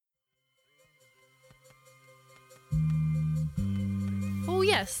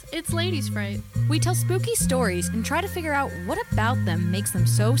Yes, it's Ladies Fright. We tell spooky stories and try to figure out what about them makes them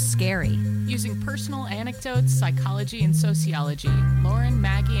so scary. Using personal anecdotes, psychology, and sociology, Lauren,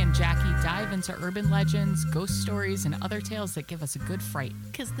 Maggie, and Jackie dive into urban legends, ghost stories, and other tales that give us a good fright.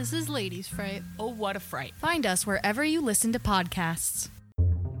 Because this is Ladies Fright. Oh, what a fright. Find us wherever you listen to podcasts.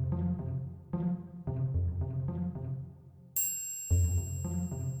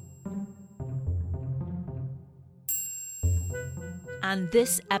 On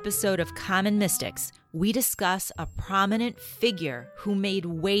this episode of Common Mystics, we discuss a prominent figure who made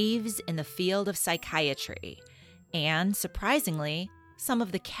waves in the field of psychiatry, and, surprisingly, some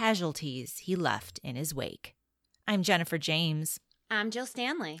of the casualties he left in his wake. I'm Jennifer James. I'm Jill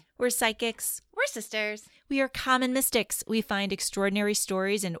Stanley. We're psychics. We're sisters. We are common mystics. We find extraordinary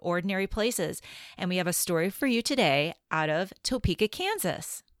stories in ordinary places, and we have a story for you today out of Topeka,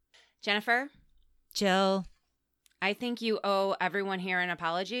 Kansas. Jennifer, Jill. I think you owe everyone here an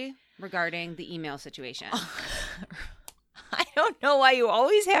apology regarding the email situation. I don't know why you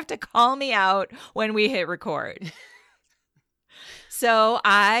always have to call me out when we hit record. So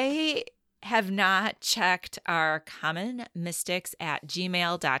I have not checked our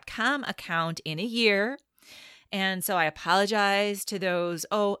commonmystics@gmail.com account in a year. And so I apologize to those,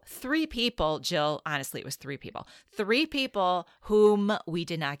 3 people, Jill, honestly, it was 3 people. 3 people whom we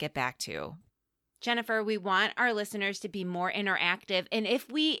did not get back to. Jennifer, we want our listeners to be more interactive. And if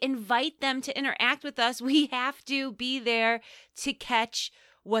we invite them to interact with us, we have to be there to catch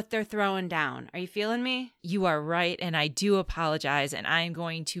what they're throwing down. Are you feeling me? You are right. And I do apologize. And I'm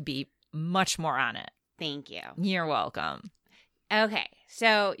going to be much more on it. Thank you. You're welcome. Okay.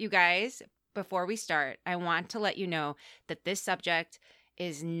 So you guys, before we start, I want to let you know that this subject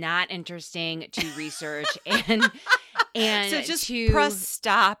is not interesting to research and so just to press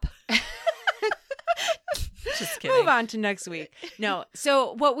stop. Just kidding. Move on to next week. No.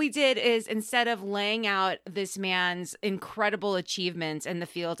 So what we did is, instead of laying out this man's incredible achievements in the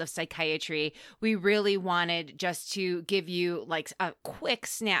field of psychiatry, we really wanted just to give you like a quick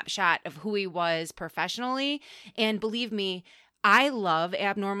snapshot of who he was professionally. And believe me, I love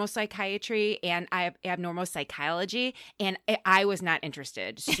abnormal psychiatry and abnormal psychology, and I was not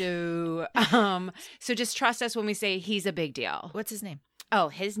interested. So, so just trust us when we say he's a big deal. What's his name? Oh,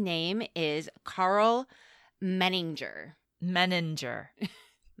 his name is Carl Menninger. Menninger.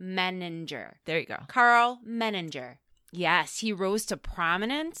 Menninger. There you go. Carl Menninger. Yes, he rose to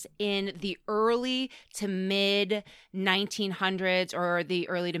prominence in the early to mid 1900s or the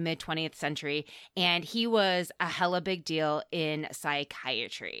early to mid 20th century, and he was a hella big deal in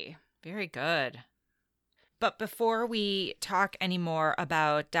psychiatry. Very good. But before we talk anymore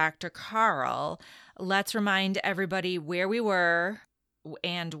about Dr. Carl, let's remind everybody where we were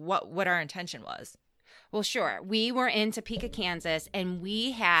and what our intention was. Well, sure. We were in Topeka, Kansas, and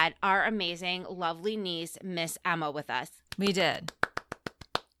we had our amazing, lovely niece, Miss Emma, with us. We did.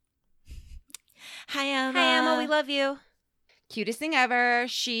 Hi, Emma. Hi, Emma. We love you. Cutest thing ever.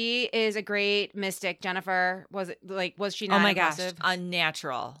 She is a great mystic. Jennifer, was she not? Oh my impressive? gosh,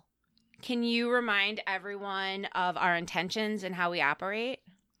 unnatural. Can you remind everyone of our intentions and how we operate?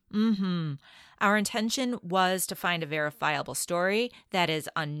 Mm-hmm. Our intention was to find a verifiable story that is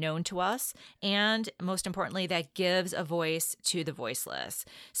unknown to us, and most importantly, that gives a voice to the voiceless.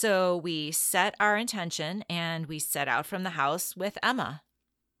 So we set our intention, and we set out from the house with Emma.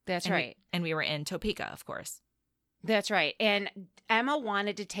 That's right. And we were in Topeka, of course. That's right. And Emma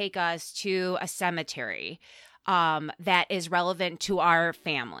wanted to take us to a cemetery that is relevant to our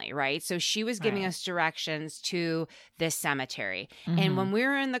family, right? So she was giving us directions to this cemetery. Mm-hmm. And when we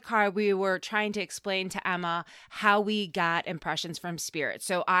were in the car, we were trying to explain to Emma how we got impressions from spirit.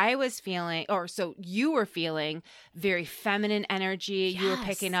 So I was feeling, or so you were feeling very feminine energy. Yes. You were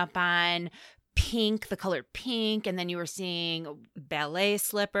picking up on pink, the color pink, and then you were seeing ballet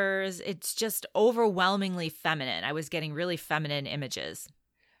slippers. It's just overwhelmingly feminine. I was getting really feminine images.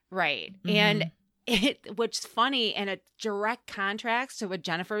 Right. Mm-hmm. And what's funny and a direct contrast to what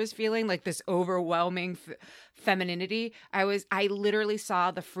Jennifer was feeling, like this overwhelming femininity. I literally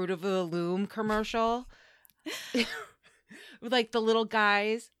saw the Fruit of the Loom commercial with like the little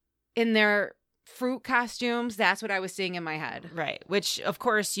guys in their fruit costumes. That's what I was seeing in my head. Right. Which, of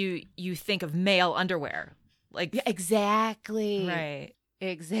course, you think of male underwear. Like, yeah, exactly. Right.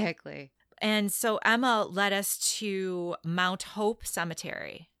 Exactly. And so Emma led us to Mount Hope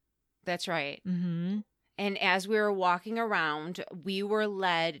Cemetery. That's right. Mm-hmm. And as we were walking around, we were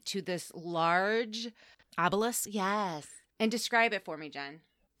led to this large obelisk. Yes. And describe it for me, Jen.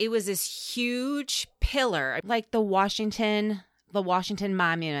 It was this huge pillar. Like the Washington the Washington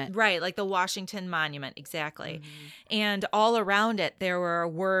Monument. Right, like the Washington Monument, exactly. And all around it, there were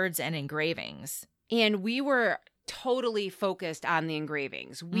words and engravings. And we were totally focused on the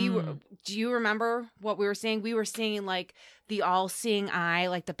engravings. We were, do you remember what we were seeing? We were seeing like the all-seeing eye,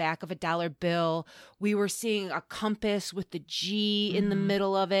 like the back of a dollar bill. We were seeing a compass with the G in the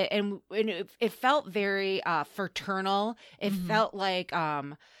middle of it. And it felt very fraternal. It felt like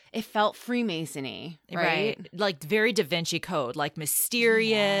it felt Freemasony, right? Like very Da Vinci Code, like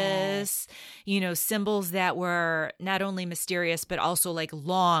mysterious, symbols that were not only mysterious, but also like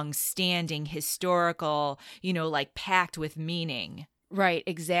long-standing, historical, like packed with meaning. Right,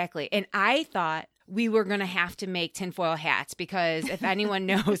 exactly. And I thought we were going to have to make tinfoil hats because if anyone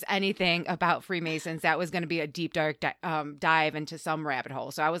knows anything about Freemasons, that was going to be a deep, dark dive into some rabbit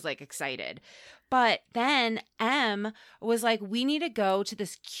hole. So I was like excited. But then Em was like, we need to go to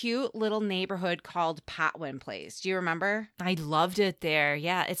this cute little neighborhood called Potwin Place. Do you remember? I loved it there.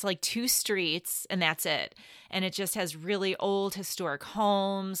 Yeah, it's like 2 streets and that's it. And it just has really old historic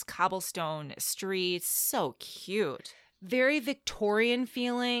homes, cobblestone streets. So cute. Very Victorian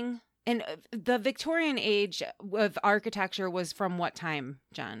feeling. And the Victorian age of architecture was from what time,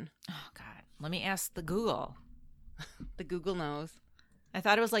 Jen? Oh, God. Let me ask the Google. The Google knows. I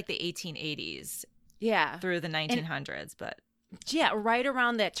thought it was like the 1880s. Yeah. Through the 1900s, but yeah, right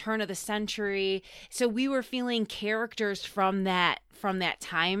around that turn of the century. So we were feeling characters from that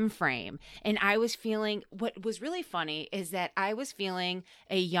time frame. And I was feeling, what was really funny is that I was feeling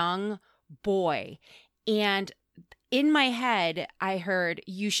a young boy. And in my head, I heard,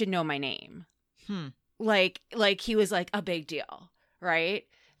 "You should know my name." Like he was like a big deal, right?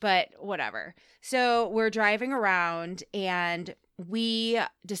 But whatever. So we're driving around and we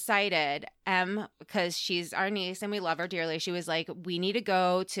decided, because she's our niece and we love her dearly, she was like, we need to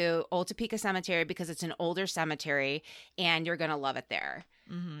go to Old Topeka Cemetery because it's an older cemetery and you're going to love it there.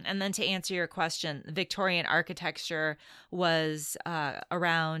 And then to answer your question, Victorian architecture was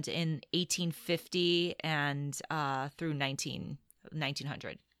around in 1850 and through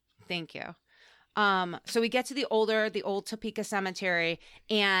 1900. Thank you. So we get to the old Topeka Cemetery,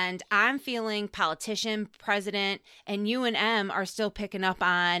 and I'm feeling politician, president, and you and Em are still picking up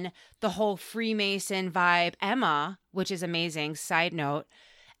on the whole Freemason vibe. Emma, which is amazing, side note,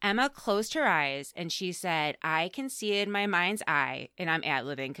 Emma closed her eyes and she said, I can see in my mind's eye, and I'm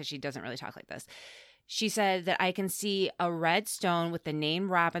ad-libbing because she doesn't really talk like this. She said that I can see a red stone with the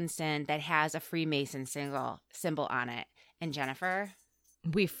name Robinson that has a Freemason symbol on it. And Jennifer,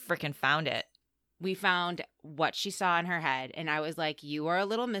 we freaking found it. We found what she saw in her head. And I was like, you are a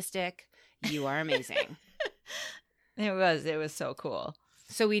little mystic. You are amazing. It was so cool.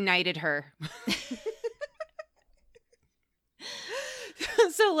 So we knighted her.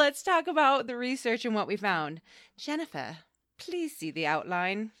 So let's talk about the research and what we found. Jennifer, please see the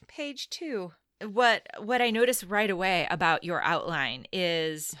outline. Page 2. What I noticed right away about your outline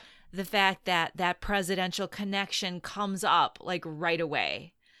is the fact that that presidential connection comes up like right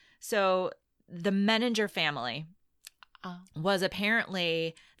away. So the Menninger family was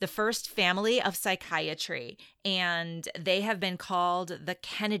apparently the first family of psychiatry, and they have been called the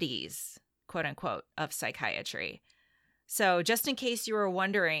Kennedys, quote unquote, of psychiatry. So just in case you were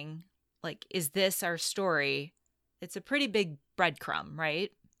wondering, like, is this our story? It's a pretty big breadcrumb,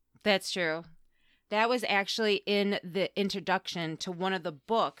 right? That's true. That was actually in the introduction to one of the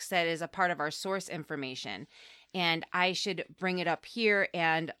books that is a part of our source information. And I should bring it up here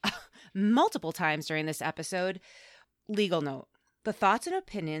and multiple times during this episode. Legal note. The thoughts and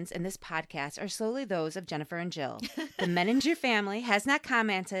opinions in this podcast are solely those of Jennifer and Jill. The Menninger family has not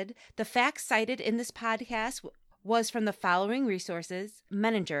commented. The facts cited in this podcast was from the following resources: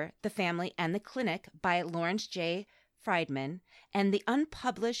 Menninger, the Family, and the Clinic by Lawrence J. Friedman, and the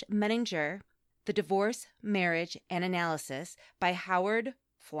unpublished Menninger, The Divorce, Marriage, and Analysis by Howard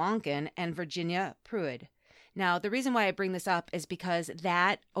Flonken and Virginia Pruitt. Now, the reason why I bring this up is because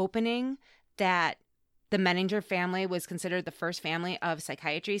that opening, that the Menninger family was considered the first family of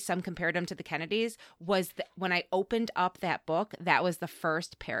psychiatry, some compared them to the Kennedys, was when I opened up that book, that was the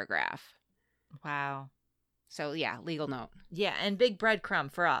first paragraph. Wow. So, yeah, legal note. Yeah, and big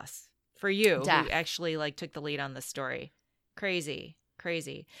breadcrumb for us, for you, Def. who actually like took the lead on this story. Crazy.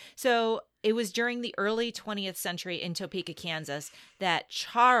 So it was during the early 20th century in Topeka, Kansas, that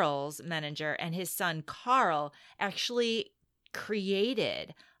Charles Menninger and his son Carl actually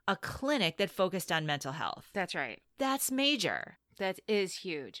created a clinic that focused on mental health. That's right. That's major. That is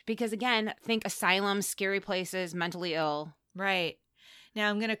huge. Because, again, think asylums, scary places, mentally ill. Right.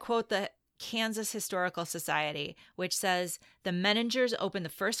 Now I'm going to quote the Kansas Historical Society, which says the Meningers opened the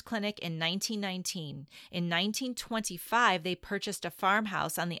first clinic in 1919. In 1925, they purchased a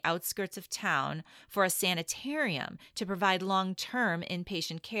farmhouse on the outskirts of town for a sanitarium to provide long-term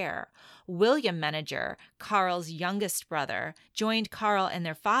inpatient care. William Meninger, Carl's youngest brother, joined Carl and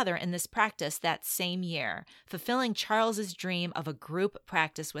their father in this practice that same year, fulfilling Charles's dream of a group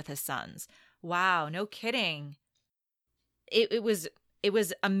practice with his sons. Wow, no kidding. It was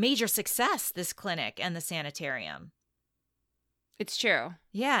a major success, this clinic and the sanitarium. It's true.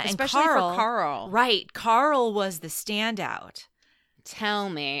 Yeah, especially and for Carl. Right, Carl was the standout. Tell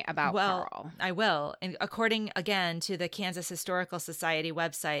me about Well, Carl. I will. And according, again, to the Kansas Historical Society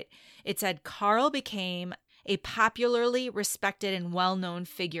website, it said Carl became a popularly respected and well-known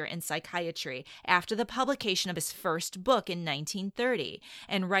figure in psychiatry after the publication of his first book in 1930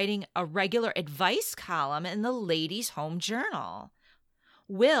 and writing a regular advice column in the Ladies' Home Journal.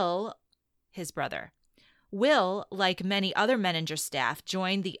 Will, his brother, like many other Menninger staff,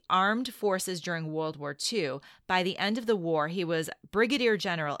 joined the armed forces during World War II. By the end of the war, he was brigadier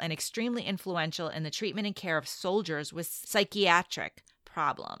general and extremely influential in the treatment and care of soldiers with psychiatric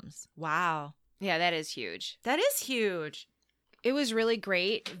problems. Wow. Yeah, that is huge. That is huge. It was really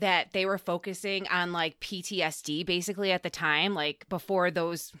great that they were focusing on like PTSD basically at the time, like before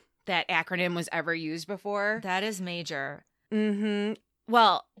that acronym was ever used before. That is major. Mm-hmm.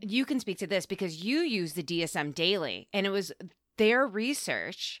 Well, you can speak to this because you use the DSM daily, and it was their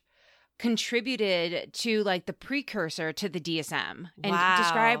research contributed to like the precursor to the DSM. And Wow.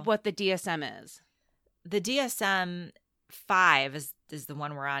 describe what the DSM is. The DSM-5 is the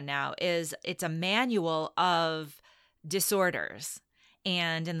one we're on now. It's a manual of disorders,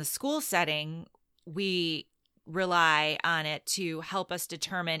 and in the school setting, we rely on it to help us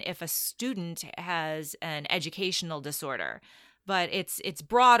determine if a student has an educational disorder. But it's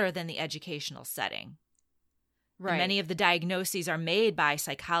broader than the educational setting. Right. And many of the diagnoses are made by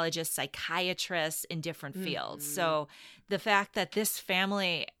psychologists, psychiatrists in different fields. So the fact that this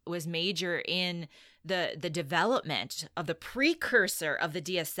family was major in the development of the precursor of the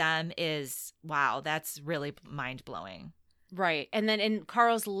DSM is, wow, that's really mind-blowing. Right. And then in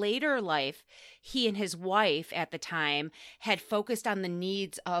Carl's later life, he and his wife at the time had focused on the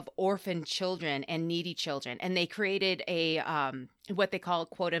needs of orphan children and needy children. And they created a what they call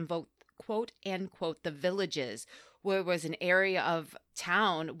quote unquote the villages, where it was an area of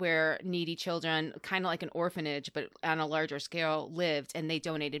town where needy children, kind of like an orphanage, but on a larger scale, lived, and they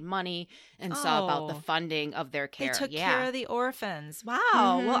donated money and saw about the funding of their care. They took Yeah. care of the orphans. Wow.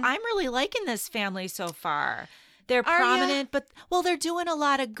 Mhm. Well, I'm really liking this family so far. They're Are ya? prominent, but, well, they're doing a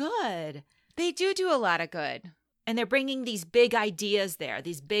lot of good. They do a lot of good. And they're bringing these big ideas there,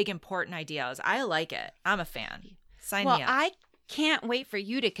 these big, important ideas. I like it. I'm a fan. Sign Well, me up. I can't wait for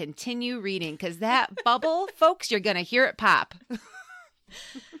you to continue reading because that bubble, folks, you're going to hear it pop.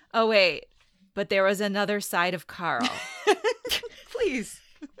 Oh, wait. But there was another side of Carl. Please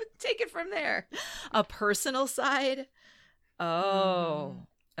take it from there. A personal side? Oh,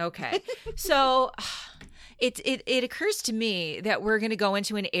 okay. So it occurs to me that we're going to go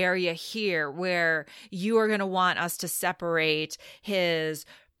into an area here where you are going to want us to separate his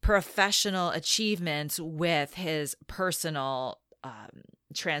professional achievements with his personal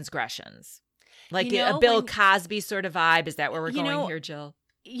transgressions. Like You know, a Bill when- Cosby sort of vibe. Is that where we're You going know- here, Jill?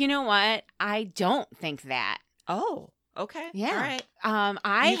 You know what? I don't think that. Oh, okay. Yeah. All right.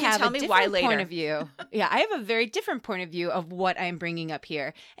 I You can have tell a me different why later. point of view. Yeah, I have a very different point of view of what I'm bringing up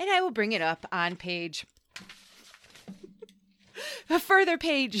here. And I will bring it up on a further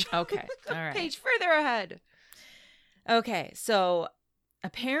page. Okay. All right. Page further ahead. Okay, so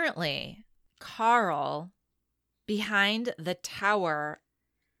apparently Carl behind the tower.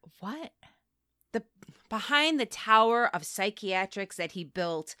 What? Behind the tower of psychiatrics that he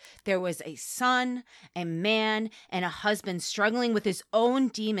built, there was a son, a man, and a husband struggling with his own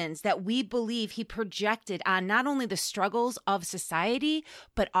demons that we believe he projected on not only the struggles of society,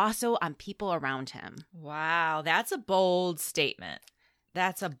 but also on people around him. Wow, that's a bold statement.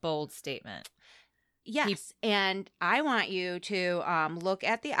 That's a bold statement. Yes, and I want you to look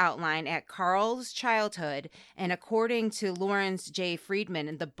at the outline at Carl's childhood, and according to Lawrence J. Friedman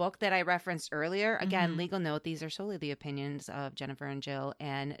in the book that I referenced earlier, again, legal note, these are solely the opinions of Jennifer and Jill,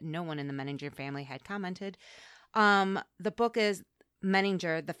 and no one in the Menninger family had commented. The book is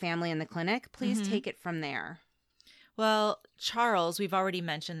Menninger, The Family and the Clinic. Please take it from there. Well, Charles, we've already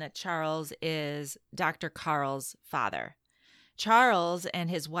mentioned that Charles is Dr. Carl's father. Charles and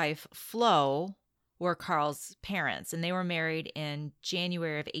his wife, Flo, were Carl's parents, and they were married in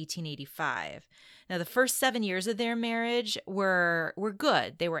January of 1885. Now, the first 7 years of their marriage were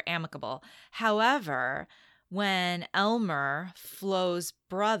good. They were amicable. However, when Elmer, Flo's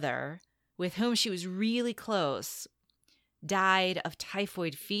brother, with whom she was really close, died of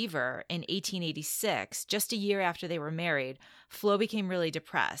typhoid fever in 1886, just a year after they were married, Flo became really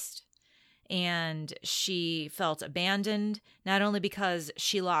depressed. And she felt abandoned, not only because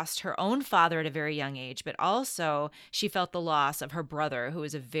she lost her own father at a very young age, but also she felt the loss of her brother, who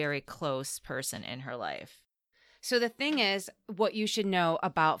was a very close person in her life. So the thing is, what you should know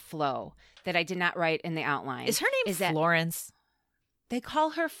about Flo that I did not write in the outline. Is her name that Florence? they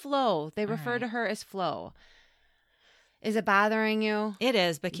call her Flo. They refer to her as Flo. Is it bothering you? It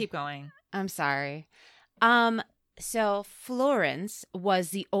is, but keep going. I'm sorry. So Florence was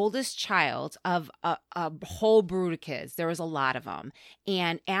the oldest child of a whole brood of kids. There was a lot of them.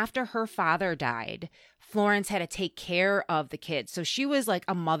 And after her father died, Florence had to take care of the kids. So she was like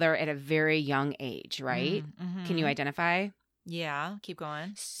a mother at a very young age, right? Mm-hmm. Can you identify? Yeah, keep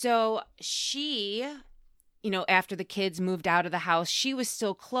going. So she, after the kids moved out of the house, she was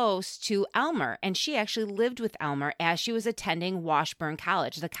still close to Elmer. And she actually lived with Elmer as she was attending Washburn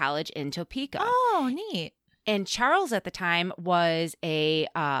College, the college in Topeka. Oh, neat. And Charles at the time was a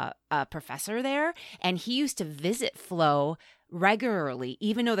professor there, and he used to visit Flo regularly,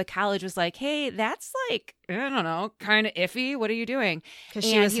 even though the college was like, hey, that's like, I don't know, kind of iffy. What are you doing? Because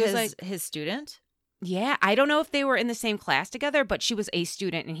she was his student? Yeah, I don't know if they were in the same class together, but she was a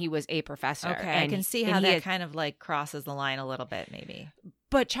student and he was a professor. Okay, and, I can see how that kind of like crosses the line a little bit, maybe.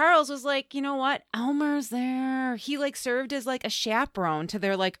 But Charles was like, you know what? Elmer's there. He like served as like a chaperone to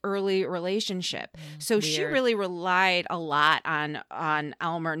their like early relationship. So Weird. she really relied a lot on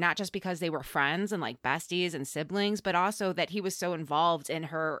Elmer, not just because they were friends and like besties and siblings, but also that he was so involved in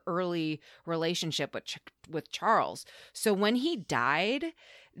her early relationship with Charles. So when he died,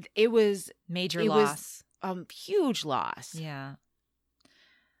 it was major loss. Huge loss. Yeah.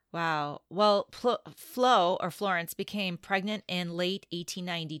 Wow. Well, Flo or Florence became pregnant in late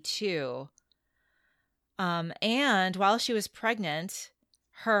 1892. And while she was pregnant,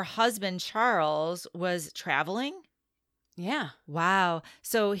 her husband, Charles, was traveling. Yeah. Wow.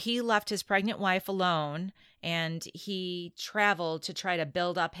 So he left his pregnant wife alone and he traveled to try to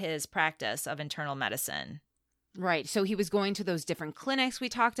build up his practice of internal medicine. Right. So he was going to those different clinics we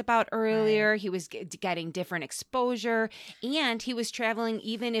talked about earlier. Right. He was getting different exposure, and he was traveling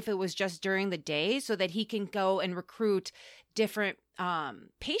even if it was just during the day so that he can go and recruit different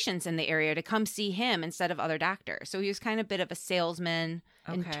patients in the area to come see him instead of other doctors. So he was kind of a bit of a salesman,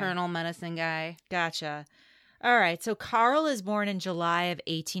 internal medicine guy. Gotcha. All right. So Carl is born in July of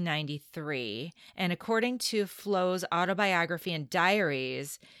 1893. And according to Flo's autobiography and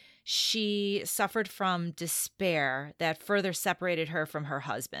diaries, she suffered from despair that further separated her from her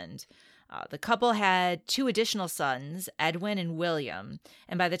husband. The couple had 2 additional sons, Edwin and William.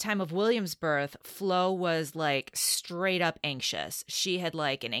 And by the time of William's birth, Flo was like straight up anxious. She had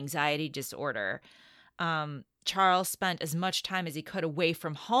like an anxiety disorder. Charles spent as much time as he could away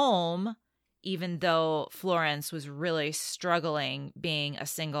from home, even though Florence was really struggling being a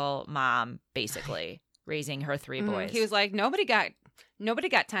single mom, basically, raising her 3 boys. He was like, nobody got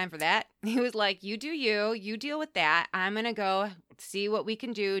time for that. He was like, you do you deal with that. I'm going to go see what we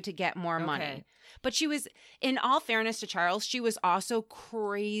can do to get more money. But she was, in all fairness to Charles, she was also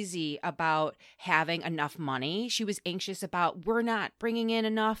crazy about having enough money. She was anxious about, we're not bringing in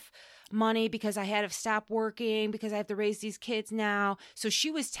enough money because I had to stop working because I have to raise these kids now. So she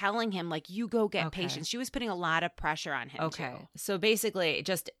was telling him, like, you go get patients. She was putting a lot of pressure on him, too. So basically,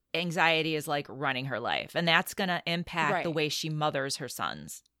 just anxiety is like running her life, and that's going to impact the way she mothers her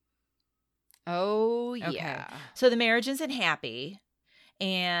sons. Oh, yeah. Okay. So the marriage isn't happy,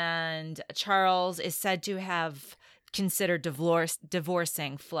 and Charles is said to have considered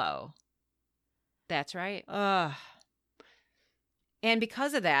divorcing Flo. That's right. Ugh. And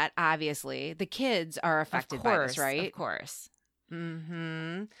because of that, obviously, the kids are affected by this, right? Of course.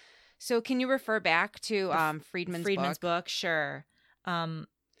 Mm-hmm. So can you refer back to Friedman's book? Sure.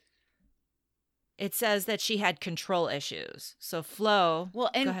 It says that she had control issues. So Flo, go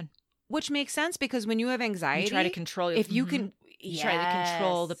ahead. Which makes sense because when you have anxiety, you try to control. If you can, you try to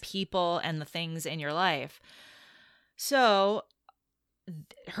control the people and the things in your life. So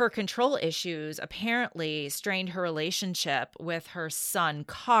her control issues apparently strained her relationship with her son,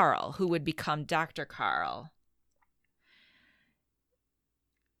 Carl, who would become Dr. Carl.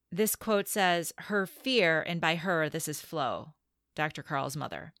 This quote says, her fear, and by her, this is Flo, Dr. Carl's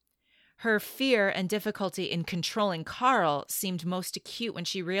mother. Her fear and difficulty in controlling Carl seemed most acute when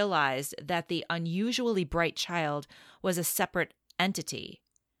she realized that the unusually bright child was a separate entity.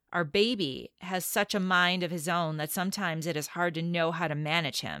 Our baby has such a mind of his own that sometimes it is hard to know how to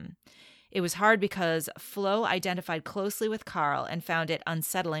manage him. It was hard because Flo identified closely with Carl and found it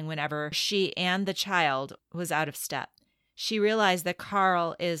unsettling whenever she and the child was out of step. She realized that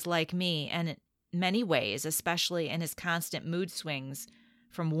Carl is like me and in many ways, especially in his constant mood swings,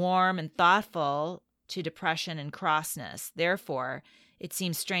 from warm and thoughtful to depression and crossness. Therefore, it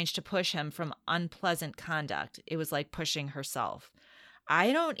seemed strange to push him from unpleasant conduct. It was like pushing herself.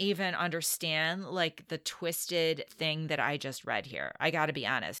 I don't even understand like the twisted thing that I just read here. I got to be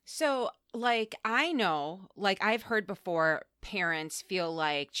honest. So, like, I know, like, I've heard before parents feel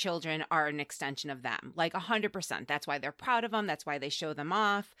like children are an extension of them, like 100%. That's why they're proud of them. That's why they show them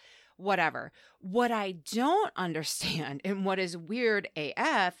off, whatever. What I don't understand and what is weird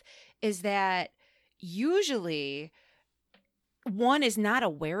AF is that usually one is not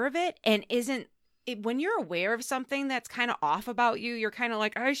aware of it and isn't. When you're aware of something that's kind of off about you, you're kind of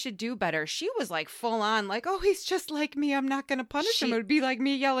like, I should do better. She was like full on like, oh, he's just like me. I'm not going to punish him. It would be like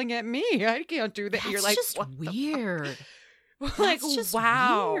me yelling at me. I can't do that. That's You're like, just weird. Like, That's just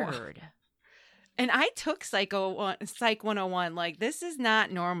wow. weird. And I took Psych 101. Like, this is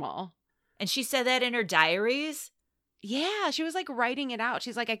not normal. And she said that in her diaries? Yeah. She was like writing it out.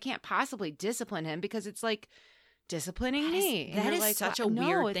 She's like, I can't possibly discipline him because it's like disciplining me. And That you're is like, such "Wow, a no,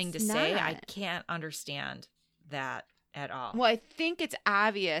 weird thing it's to say. I not." can't understand that at all. Well, I think it's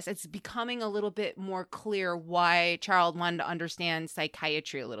obvious. It's becoming a little bit more clear why Charles wanted to understand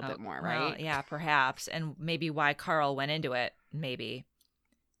psychiatry a little bit more, right? Well, yeah, perhaps. And maybe why Carl went into it. Maybe.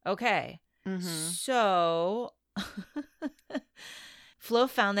 Okay. Mm-hmm. So Flo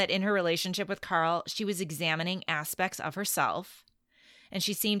found that in her relationship with Carl, she was examining aspects of herself, and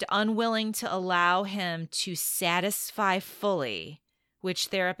she seemed unwilling to allow him to satisfy fully, which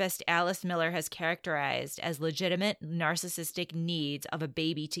therapist Alice Miller has characterized as legitimate narcissistic needs of a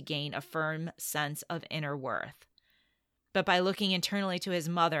baby to gain a firm sense of inner worth, but by looking internally to his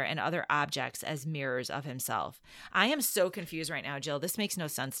mother and other objects as mirrors of himself. I am so confused right now, Jill. This makes no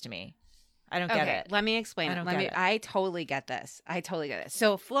sense to me. I don't get it. Let me explain I it. don't get it. I totally get this.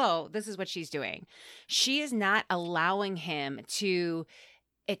 So Flo, this is what she's doing. She is not allowing him to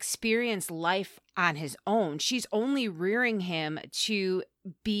experience life on his own. She's only rearing him to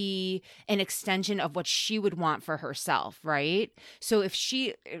be an extension of what she would want for herself, right? So if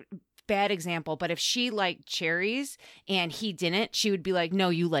she, bad example, but if she liked cherries and he didn't, she would be like, no,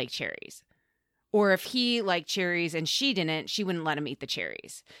 you like cherries. Or if he liked cherries and she didn't, she wouldn't let him eat the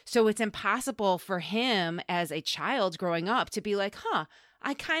cherries. So it's impossible for him as a child growing up to be like,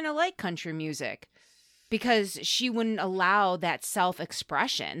 I kind of like country music, because she wouldn't allow that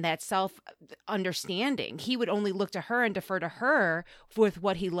self-expression, that self-understanding. He would only look to her and defer to her with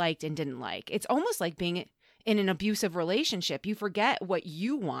what he liked and didn't like. It's almost like being in an abusive relationship. You forget what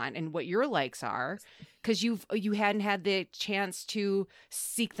you want and what your likes are because you hadn't had the chance to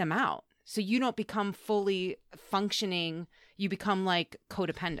seek them out. So you don't become fully functioning. You become like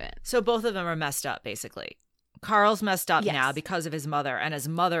codependent. So both of them are messed up, basically. Carl's messed up Yes. now because of his mother, and his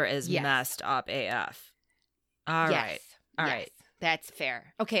mother is Yes. messed up AF. All right. All right. That's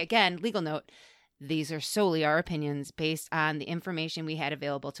fair. Okay, again, legal note. These are solely our opinions based on the information we had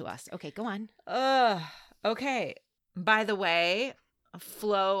available to us. Okay, go on. Okay. By the way,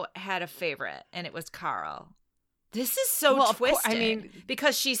 Flo had a favorite, and it was Carl. This is so Well, of course, twisted. I mean,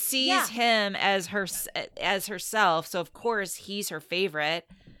 because she sees yeah. him as herself, so of course he's her favorite.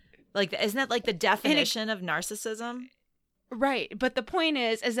 Like, isn't that like the definition of narcissism? Right. But the point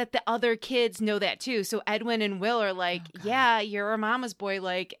is that the other kids know that too. So Edwin and Will are like, yeah, you're a mama's boy,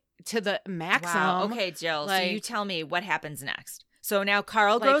 like to the maximum. Wow. Okay, Jill. Like, so you tell me what happens next. So now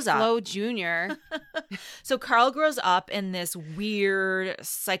Carl grows up. Flo Jr. So Carl grows up in this weird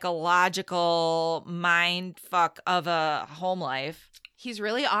psychological mind fuck of a home life. He's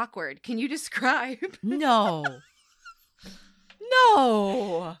really awkward. Can you describe? No.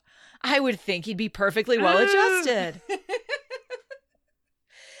 No. I would think he'd be perfectly well adjusted.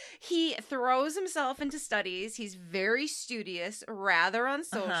 He throws himself into studies. He's very studious, rather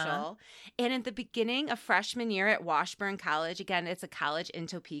unsocial. And at the beginning of freshman year at Washburn College, again, it's a college in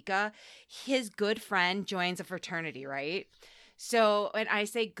Topeka, his good friend joins a fraternity, right? So, and I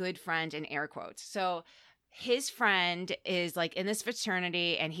say good friend in air quotes. So his friend is like in this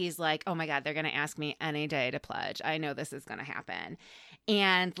fraternity and he's like, oh my God, they're going to ask me any day to pledge. I know this is going to happen.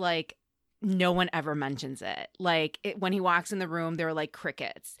 And like, no one ever mentions it. Like when he walks in the room, they're like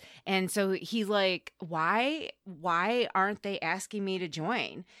crickets. And so he's like, why aren't they asking me to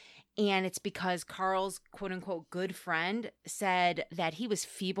join? And it's because Carl's quote unquote good friend said that he was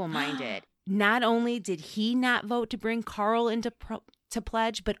feeble minded. Not only did he not vote to bring Carl into to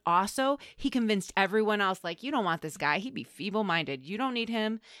pledge, but also he convinced everyone else, like, you don't want this guy. He'd be feeble minded. You don't need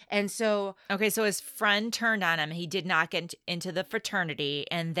him. And so. Okay, so his friend turned on him. He did not get into the fraternity,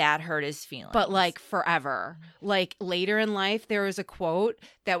 and that hurt his feelings. But like forever. Like later in life, there was a quote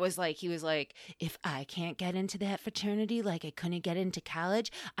that was like, he was like, if I can't get into that fraternity like I couldn't get into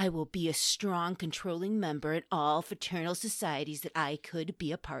college, I will be a strong, controlling member in all fraternal societies that I could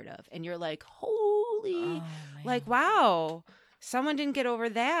be a part of. And you're like, holy, like, wow. Someone didn't get over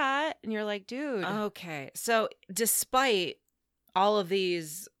that. And you're like, dude. Okay. So despite all of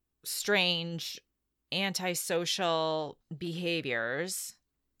these strange antisocial behaviors,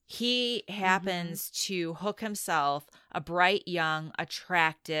 he happens to hook himself a bright, young,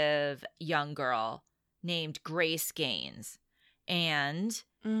 attractive young girl named Grace Gaines. And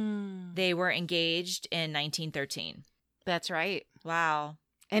they were engaged in 1913. That's right. Wow.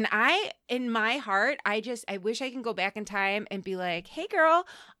 And in my heart, I wish I can go back in time and be like, hey, girl,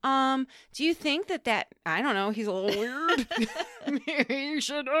 do you think that, I don't know, he's a little weird. Maybe you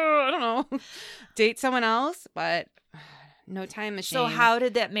should, I don't know, date someone else, but no time machine. So how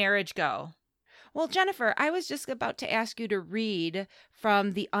did that marriage go? Well, Jennifer, I was just about to ask you to read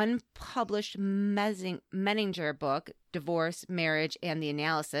from the unpublished Menninger book, Divorce, Marriage, and the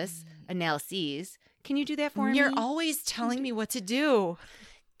Analyses. Can you do that for me? You're always telling me what to do.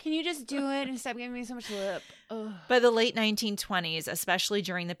 Can you just do it and stop giving me so much lip? Ugh. By the late 1920s, especially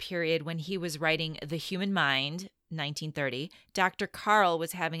during the period when he was writing The Human Mind, 1930, Dr. Carl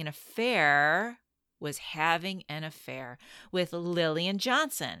was having an affair with Lillian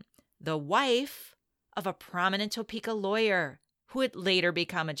Johnson, the wife of a prominent Topeka lawyer who would later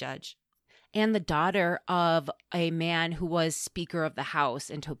become a judge. And the daughter of a man who was Speaker of the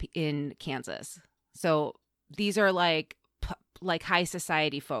House in Kansas. So these are like high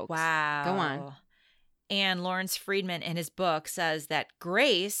society folks. Wow. Go on. And Lawrence Friedman in his book says that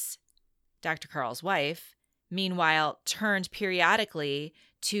Grace, Dr. Carl's wife, meanwhile turned periodically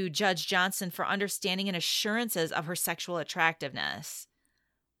to Judge Johnson for understanding and assurances of her sexual attractiveness.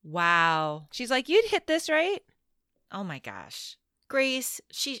 Wow. She's like, you'd hit this, right? Oh my gosh. Grace,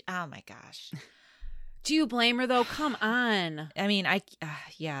 oh my gosh. Do you blame her though? Come on. I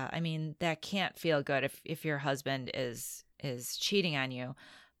mean, that can't feel good if your husband is cheating on you.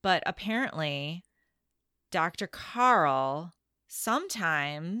 But apparently, Dr. Carl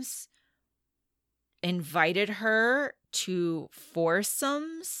sometimes invited her to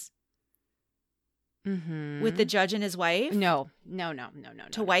foursomes with the judge and his wife. No.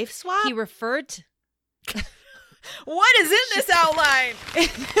 To wife swap? He referred to... What is in this outline?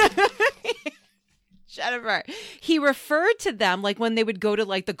 Jennifer. He referred to them like when they would go to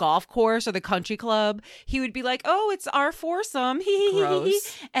like the golf course or the country club. He would be like, "Oh, it's our foursome."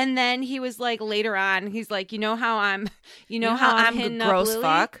 Gross. And then he was like later on, he's like, "You know how I'm hitting gross up Lily?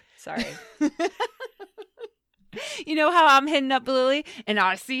 fuck." Sorry. You know how I'm hitting up Lily, and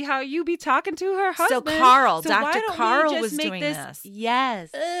I see how you be talking to her husband. So Carl, So Dr. why don't we Carl just was make doing this. Yes.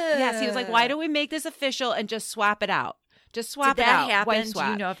 Yes. He was like, "Why don't we make this official and just swap it out? Just swap Did it that out. happen? Wife Do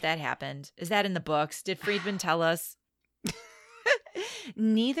swap." you know if that happened? Is that in the books? Did Friedman tell us?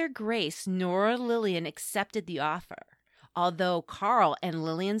 Neither Grace nor Lillian accepted the offer, although Carl and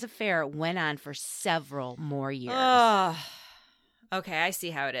Lillian's affair went on for several more years. Oh, okay. I see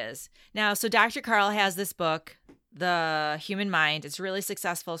how it is. Now, so Dr. Carl has this book, The Human Mind. It's really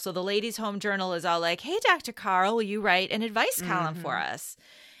successful. So the Ladies' Home Journal is all like, "Hey, Dr. Carl, will you write an advice column for us?"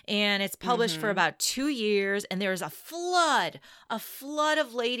 And it's published for about 2 years. And there's a flood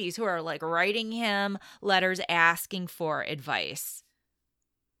of ladies who are like writing him letters asking for advice.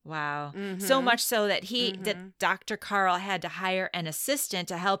 Wow. So much so that that Dr. Carl had to hire an assistant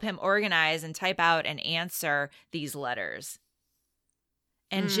to help him organize and type out and answer these letters.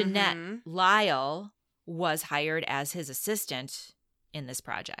 And Jeanette Lyle was hired as his assistant in this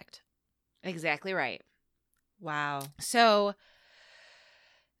project. Exactly right. Wow. So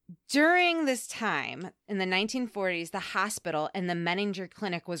during this time in the 1940s, the hospital and the Menninger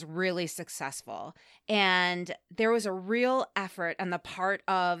Clinic was really successful. And there was a real effort on the part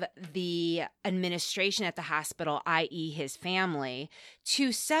of the administration at the hospital, i.e. his family,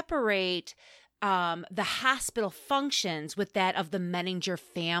 to separate the hospital functions with that of the Menninger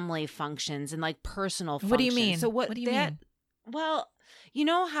family functions and like personal functions. What do you mean? So what do you mean? Well, you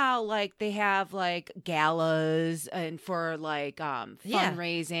know how like they have like galas and for like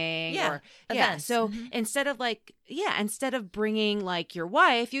fundraising or events. So instead of bringing like your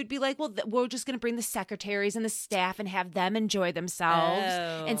wife, you'd be like, well, we're just going to bring the secretaries and the staff and have them enjoy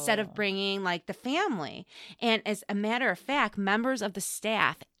themselves instead of bringing like the family. And as a matter of fact, members of the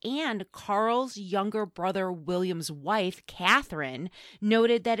staff and Carl's younger brother William's wife, Catherine,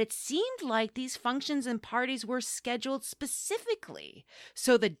 noted that it seemed like these functions and parties were scheduled specifically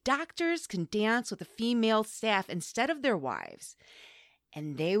so the doctors can dance with the female staff instead of their wives.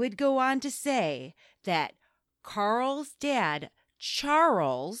 And they would go on to say that Carl's dad,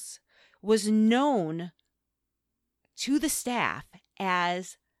 Charles, was known to the staff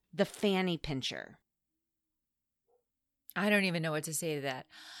as the fanny pincher. I don't even know what to say to that.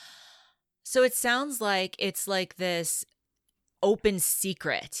 So it sounds like it's like this open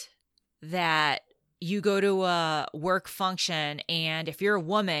secret that you go to a work function and if you're a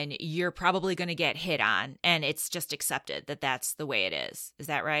woman, you're probably going to get hit on and it's just accepted that that's the way it is. Is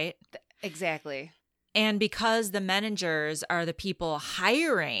that right? Exactly. And because the managers are the people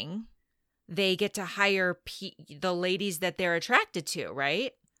hiring, they get to hire the ladies that they're attracted to,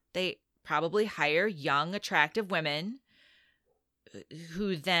 right? They probably hire young, attractive women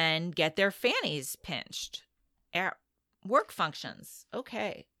who then get their fannies pinched at work functions.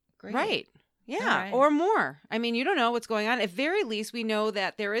 Okay, great. Right. Yeah, right. or more. I mean, you don't know what's going on. At very least, we know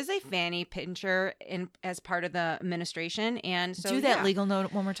that there is a fanny pincher as part of the administration. And so do that legal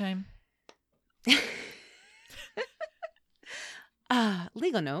note one more time.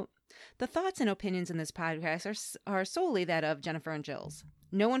 Legal note. The thoughts and opinions in this podcast are solely that of Jennifer and Jill's.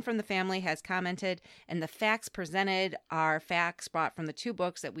 No one from the family has commented, and the facts presented are facts brought from the two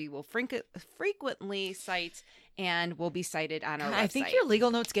books that we will frequently cite and will be cited on our website. I think your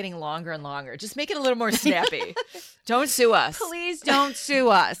legal note's getting longer and longer. Just make it a little more snappy. Don't sue us. Please don't sue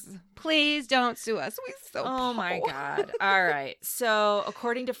us. Please don't sue us. We're so Oh, my God. All right. So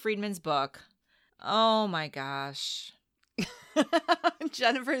according to Friedman's book, oh, my gosh.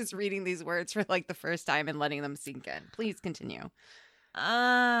 Jennifer is reading these words for like the first time and letting them sink in. Please continue.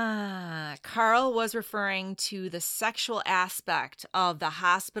 Carl was referring to the sexual aspect of the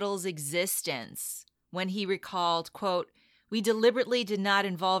hospital's existence when he recalled, quote, "We deliberately did not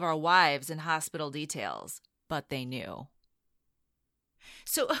involve our wives in hospital details, but they knew."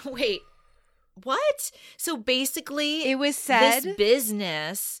 So, wait, what? So basically, it was said this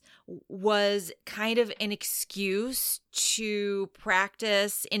business was kind of an excuse to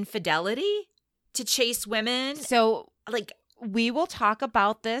practice infidelity, to chase women. So, like, we will talk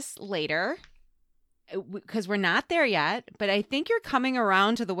about this later because we're not there yet, but I think you're coming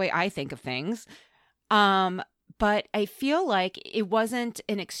around to the way I think of things. But I feel like it wasn't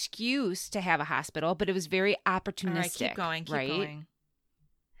an excuse to have a hospital, but it was very opportunistic. All right, keep going, keep going.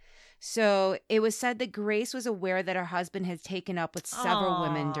 So it was said that Grace was aware that her husband had taken up with several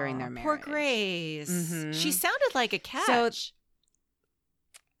women during their marriage. Poor Grace. Mhm. She sounded like a catch.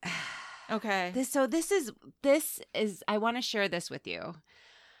 Okay. This is I want to share this with you.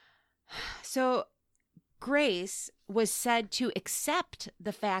 So Grace was said to accept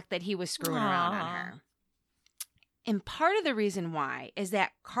the fact that he was screwing around on her. And part of the reason why is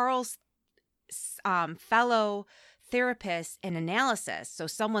that Carl's fellow therapist and analysis, so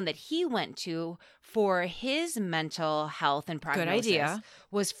someone that he went to for his mental health and prognosis, good idea,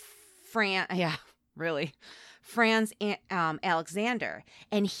 was Franz Alexander,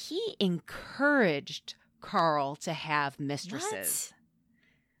 and he encouraged Carl to have mistresses.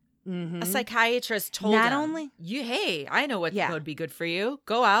 What? Mm-hmm. A psychiatrist told Not him, only hey, I know what would be good for you.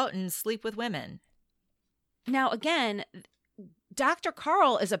 Go out and sleep with women. Now, again, Dr.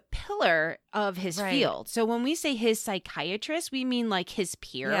 Carl is a pillar of his field. So when we say his psychiatrist, we mean like his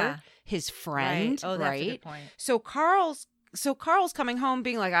peer, his friend, right? Oh, that's a good point. So Carl's coming home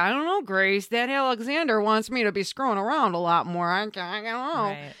being like, I don't know, Grace, that Alexander wants me to be screwing around a lot more. I don't know.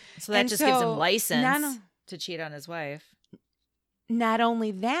 Right. So that just gives him license to cheat on his wife. Not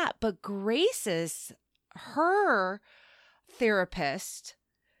only that, but her therapist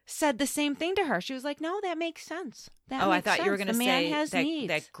said the same thing to her. She was like, no, that makes sense. I thought you were going to say that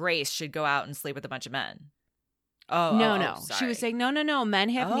that Grace should go out and sleep with a bunch of men. Oh, no. Sorry. She was saying, no. Men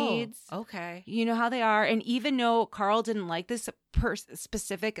have needs. Okay. You know how they are. And even though Carl didn't like this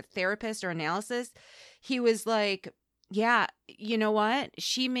specific therapist or analysis, he was like, yeah, you know what?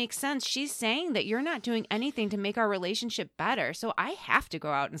 She makes sense. She's saying that you're not doing anything to make our relationship better. So I have to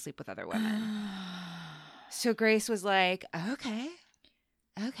go out and sleep with other women. So Grace was like, okay.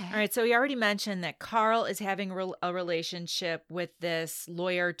 All right. So we already mentioned that Carl is having a relationship with this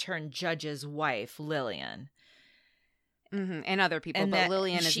lawyer turned judge's wife, Lillian. And other people, but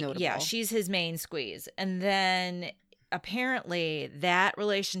Lillian is notable. Yeah, she's his main squeeze. And then apparently that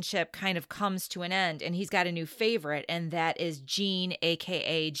relationship kind of comes to an end, and he's got a new favorite, and that is Jean,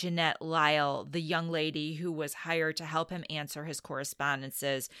 a.k.a. Jeanette Lyle, the young lady who was hired to help him answer his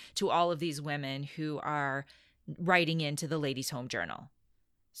correspondences to all of these women who are writing into the Ladies' Home Journal.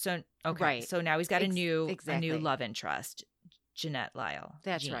 So, okay. Right. So now he's got a new Exactly. love interest, Jeanette Lyle.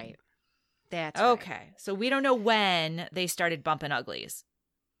 That's Jean. right. That's okay. right. So we don't know when they started bumping uglies,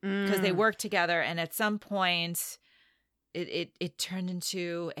 because they worked together, and at some point it turned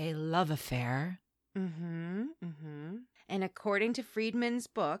into a love affair. And according to Friedman's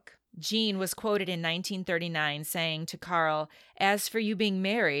book, Jean was quoted in 1939 saying to Carl, "As for you being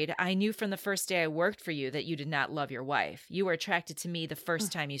married, I knew from the first day I worked for you that you did not love your wife. You were attracted to me the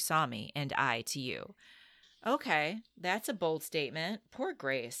first time you saw me, and I to you." Okay, that's a bold statement. Poor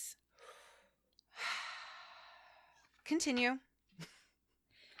Grace. continue.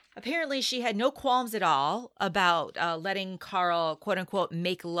 Apparently, she had no qualms at all about letting Carl, quote unquote,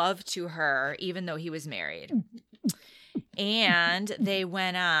 make love to her, even though he was married. And they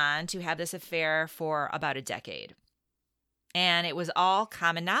went on to have this affair for about a decade. And it was all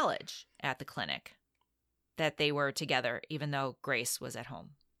common knowledge at the clinic that they were together, even though Grace was at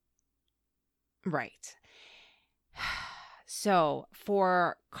home. Right. So,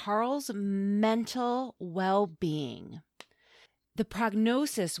 for Carl's mental well-being, the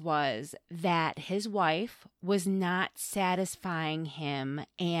prognosis was that his wife was not satisfying him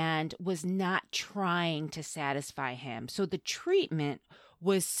and was not trying to satisfy him. So the treatment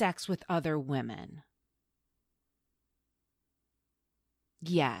was sex with other women.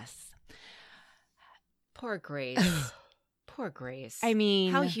 Yes. Poor Grace. Poor Grace. I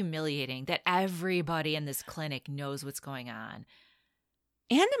mean, how humiliating that everybody in this clinic knows what's going on.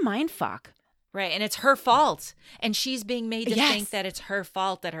 And a mindfuck. Right. And it's her fault. And she's being made to Yes. think that it's her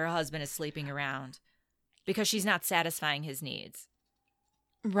fault that her husband is sleeping around because she's not satisfying his needs.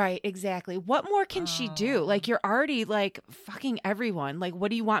 Right, exactly. What more can she do? Like, you're already like fucking everyone. Like, what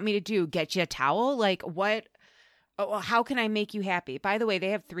do you want me to do? Get you a towel? Like, what? Oh, how can I make you happy? By the way,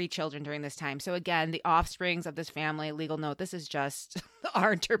 they have 3 children during this time. So again, the offsprings of this family, legal note, this is just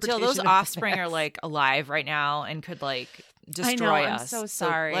our interpretation. Till those of the offspring are facts. like alive right now and could like destroy I know, I'm us. so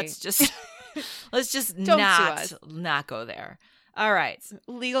sorry. let's just Don't not sue us. not go there. All right.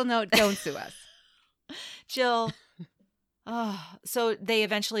 Legal note, don't sue us. Jill. Oh, so they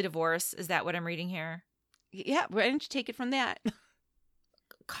eventually divorce. Is that what I'm reading here? Yeah, why don't you take it from that?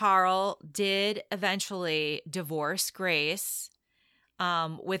 Carl did eventually divorce Grace,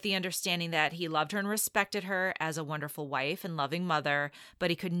 with the understanding that he loved her and respected her as a wonderful wife and loving mother, but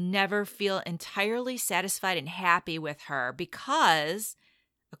he could never feel entirely satisfied and happy with her because,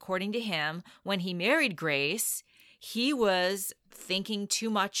 according to him, when he married Grace, he was thinking too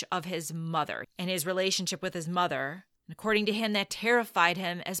much of his mother and his relationship with his mother. And according to him, that terrified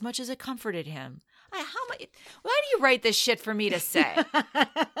him as much as it comforted him. Why do you write this shit for me to say?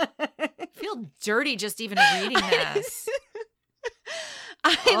 I feel dirty just even reading this.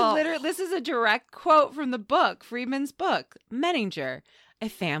 This is a direct quote from the book, Friedman's book, Menninger, A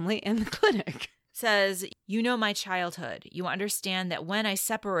Family in the Clinic. Says, "You know my childhood. You understand that when I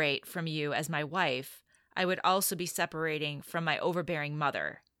separate from you as my wife, I would also be separating from my overbearing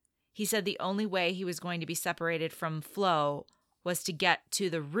mother." He said the only way he was going to be separated from Flo was to get to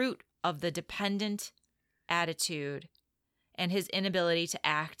the root of the dependent attitude and his inability to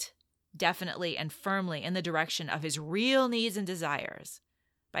act definitely and firmly in the direction of his real needs and desires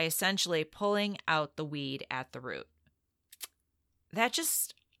by essentially pulling out the weed at the root. That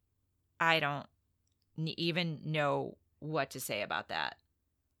just, I don't even know what to say about that.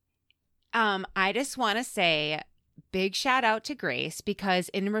 I just want to say big shout out to Grace, because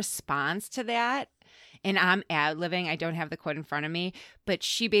in response to that, and I'm ad-libbing, I don't have the quote in front of me, but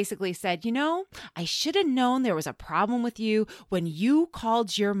she basically said, I should have known there was a problem with you when you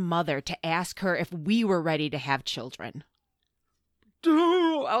called your mother to ask her if we were ready to have children.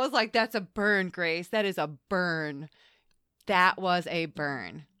 I was like, that's a burn, Grace. That is a burn. That was a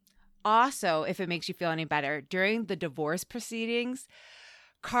burn. Also, if it makes you feel any better, during the divorce proceedings,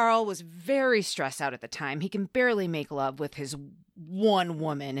 Carl was very stressed out at the time. He can barely make love with his one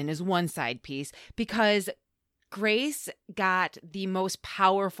woman and his one side piece because Grace got the most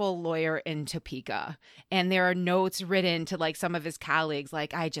powerful lawyer in Topeka. And there are notes written to like some of his colleagues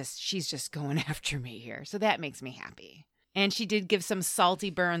like, she's just going after me here. So that makes me happy. And she did give some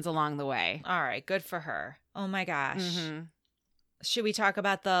salty burns along the way. All right, good for her. Oh my gosh. Mm-hmm. Should we talk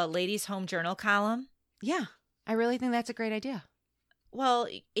about the Ladies' Home Journal column? Yeah, I really think that's a great idea. Well,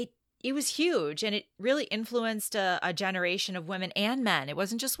 it was huge, and it really influenced a generation of women and men. It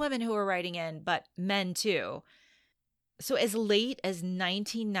wasn't just women who were writing in, but men too. So as late as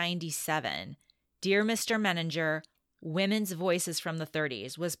 1997, Dear Mr. Menninger, Women's Voices from the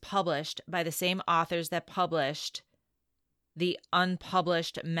 30s was published by the same authors that published the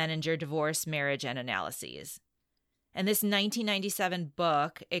unpublished Menninger Divorce, Marriage, and Analyses. And this 1997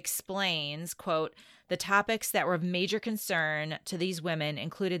 book explains, quote, the topics that were of major concern to these women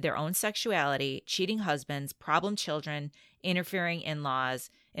included their own sexuality, cheating husbands, problem children, interfering in-laws.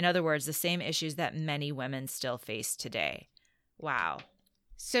 In other words, the same issues that many women still face today. Wow.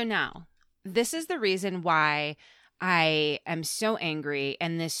 So now, this is the reason why I am so angry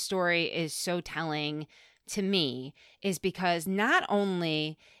and this story is so telling to me, is because not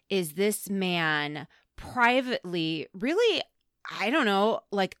only is this man privately really, I don't know,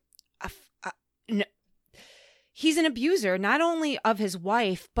 like he's an abuser, not only of his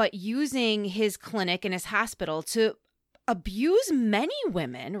wife, but using his clinic and his hospital to abuse many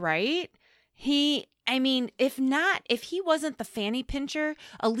women, right? If he wasn't the fanny pincher,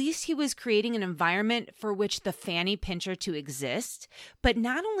 at least he was creating an environment for which the fanny pincher to exist. But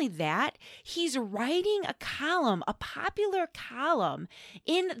not only that, he's writing a column, a popular column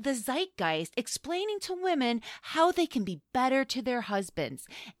in the Zeitgeist, explaining to women how they can be better to their husbands.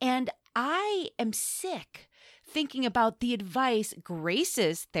 And I am sick thinking about the advice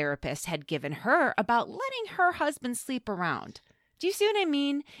Grace's therapist had given her about letting her husband sleep around. Do you see what I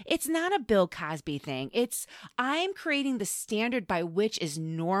mean? It's not a Bill Cosby thing. I'm creating the standard by which is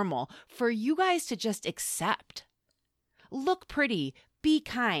normal for you guys to just accept. Look pretty, be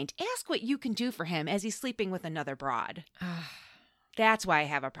kind, ask what you can do for him as he's sleeping with another broad. That's why I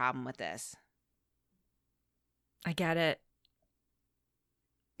have a problem with this. I get it.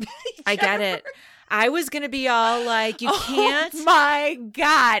 I get it. I was going to be all like, you can't. Oh my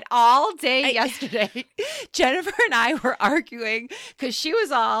God. All day yesterday, Jennifer and I were arguing because she was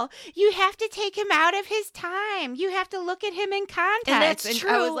all, you have to take him out of his time. You have to look at him in context. And that's true.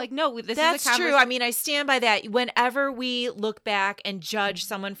 I was like, no, that's true. I mean, I stand by that. Whenever we look back and judge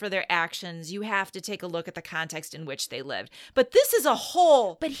someone for their actions, you have to take a look at the context in which they lived. But this is a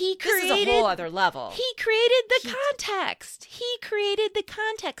whole, this is a whole other level. He created the context. He created the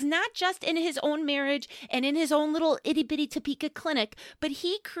context, not just in his own marriage and in his own little itty bitty Topeka clinic, but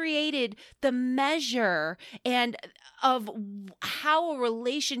he created the measure and of how a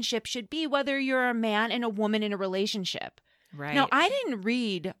relationship should be, whether you're a man and a woman in a relationship. Right. Now, I didn't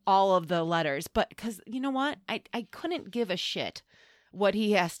read all of the letters, but because you know what? I couldn't give a shit what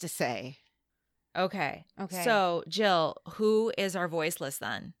he has to say. Okay. So, Jill, who is our voiceless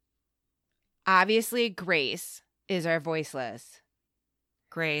then? Obviously, Grace is our voiceless.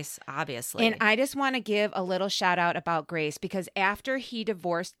 Grace, obviously. And I just want to give a little shout out about Grace because after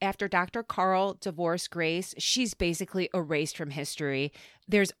Dr. Carl divorced Grace, she's basically erased from history.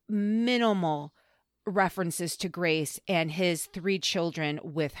 There's minimal references to Grace and his 3 children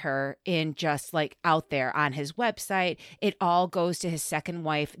with her in just like out there on his website. It all goes to his second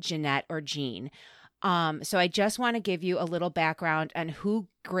wife, Jeanette or Jean. So I just want to give you a little background on who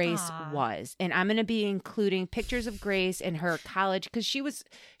Grace was. And I'm going to be including pictures of Grace in her college because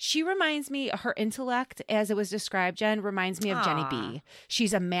she reminds me, her intellect, as it was described, Jen, reminds me of Jenny B.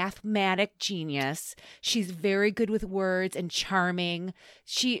 She's a mathematic genius. She's very good with words and charming.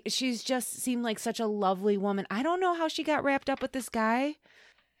 She's just seemed like such a lovely woman. I don't know how she got wrapped up with this guy.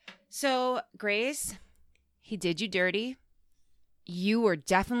 So, Grace, he did you dirty. You were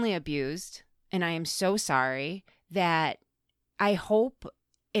definitely abused. And I am so sorry that I hope,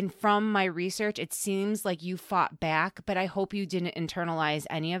 and from my research, it seems like you fought back, but I hope you didn't internalize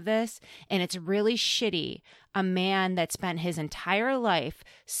any of this. And it's really shitty. A man that spent his entire life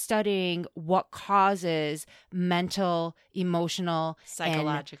studying what causes mental, emotional,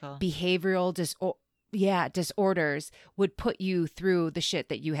 psychological, and behavioral disorders would put you through the shit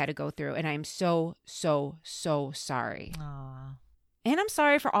that you had to go through. And I'm so, so, so sorry. Aww. And I'm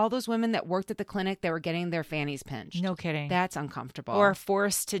sorry for all those women that worked at the clinic that were getting their fannies pinched. No kidding. That's uncomfortable. Or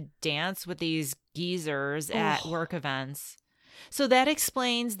forced to dance with these geezers at work events. So that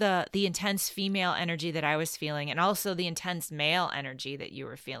explains the intense female energy that I was feeling and also the intense male energy that you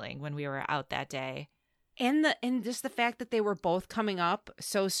were feeling when we were out that day. And just the fact that they were both coming up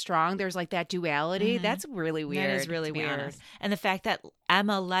so strong, there's like that duality. Mm-hmm. That's really weird. That is really weird. Honest. And the fact that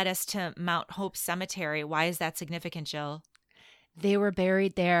Emma led us to Mount Hope Cemetery, why is that significant, Jill? They were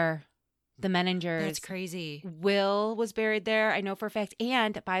buried there. The Menningers. That's crazy. Will was buried there, I know for a fact.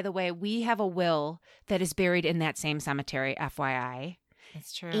 And by the way, we have a Will that is buried in that same cemetery, FYI.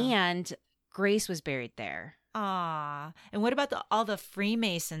 That's true. And Grace was buried there. Aw. And what about all the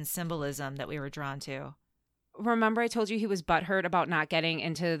Freemason symbolism that we were drawn to? Remember I told you he was butthurt about not getting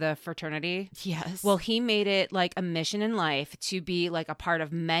into the fraternity? Yes. Well, he made it like a mission in life to be like a part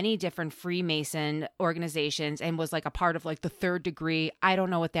of many different Freemason organizations and was like a part of like the third degree. I don't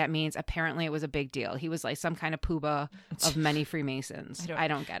know what that means. Apparently it was a big deal. He was like some kind of poobah of many Freemasons. I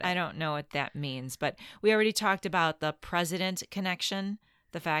don't get it. I don't know what that means, but we already talked about the president connection,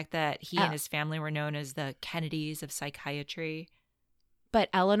 the fact that he and his family were known as the Kennedys of psychiatry. But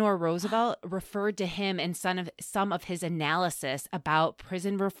Eleanor Roosevelt referred to him in some of his analysis about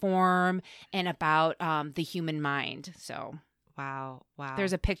prison reform and about the human mind. So, wow.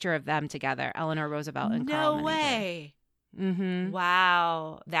 There's a picture of them together, Eleanor Roosevelt and Carl Menninger. No way. Mm-hmm.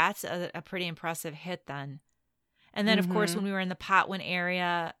 Wow. That's a pretty impressive hit then. And then, of course, when we were in the Potwin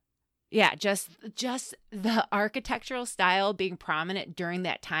area. Yeah, just the architectural style being prominent during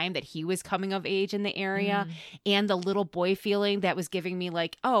that time that he was coming of age in the area and the little boy feeling that was giving me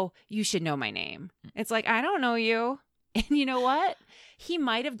like, oh, you should know my name. It's like, I don't know you. And you know what? He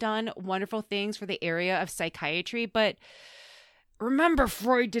might have done wonderful things for the area of psychiatry, but remember,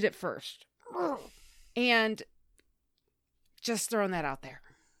 Freud did it first. And just throwing that out there.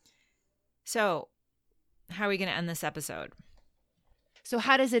 So how are we going to end this episode? So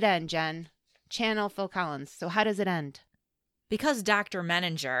how does it end, Jen? Channel Phil Collins. So how does it end? Because Dr.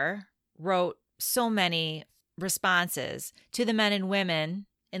 Menninger wrote so many responses to the men and women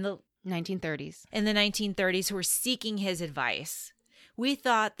in the 1930s who were seeking his advice, we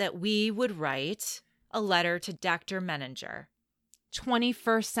thought that we would write a letter to Dr. Menninger.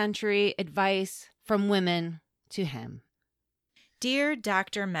 21st century advice from women to him. Dear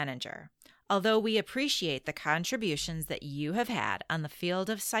Dr. Menninger, although we appreciate the contributions that you have had on the field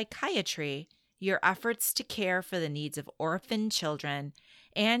of psychiatry, your efforts to care for the needs of orphan children,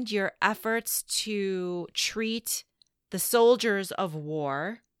 and your efforts to treat the soldiers of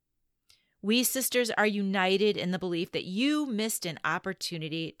war, we sisters are united in the belief that you missed an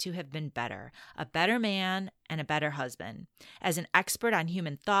opportunity to have been better, a better man and a better husband. As an expert on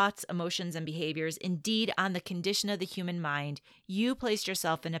human thoughts, emotions, and behaviors, indeed on the condition of the human mind, you placed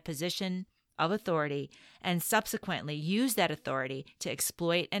yourself in a position of authority and subsequently use that authority to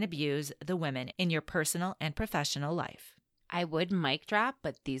exploit and abuse the women in your personal and professional life. I would mic drop,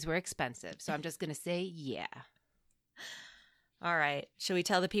 but these were expensive. So I'm just going to say, yeah. All right. Shall we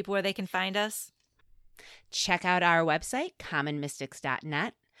tell the people where they can find us? Check out our website,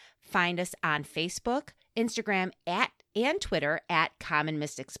 commonmystics.net. Find us on Facebook, Instagram, and Twitter at Common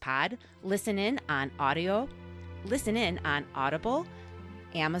Mystics Pod. Listen in on Audible,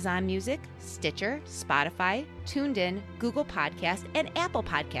 Amazon Music, Stitcher, Spotify, TuneIn, Google Podcasts, and Apple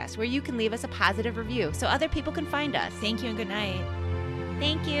Podcasts, where you can leave us a positive review so other people can find us. Thank you and good night.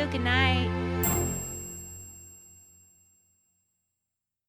 Thank you. Good night.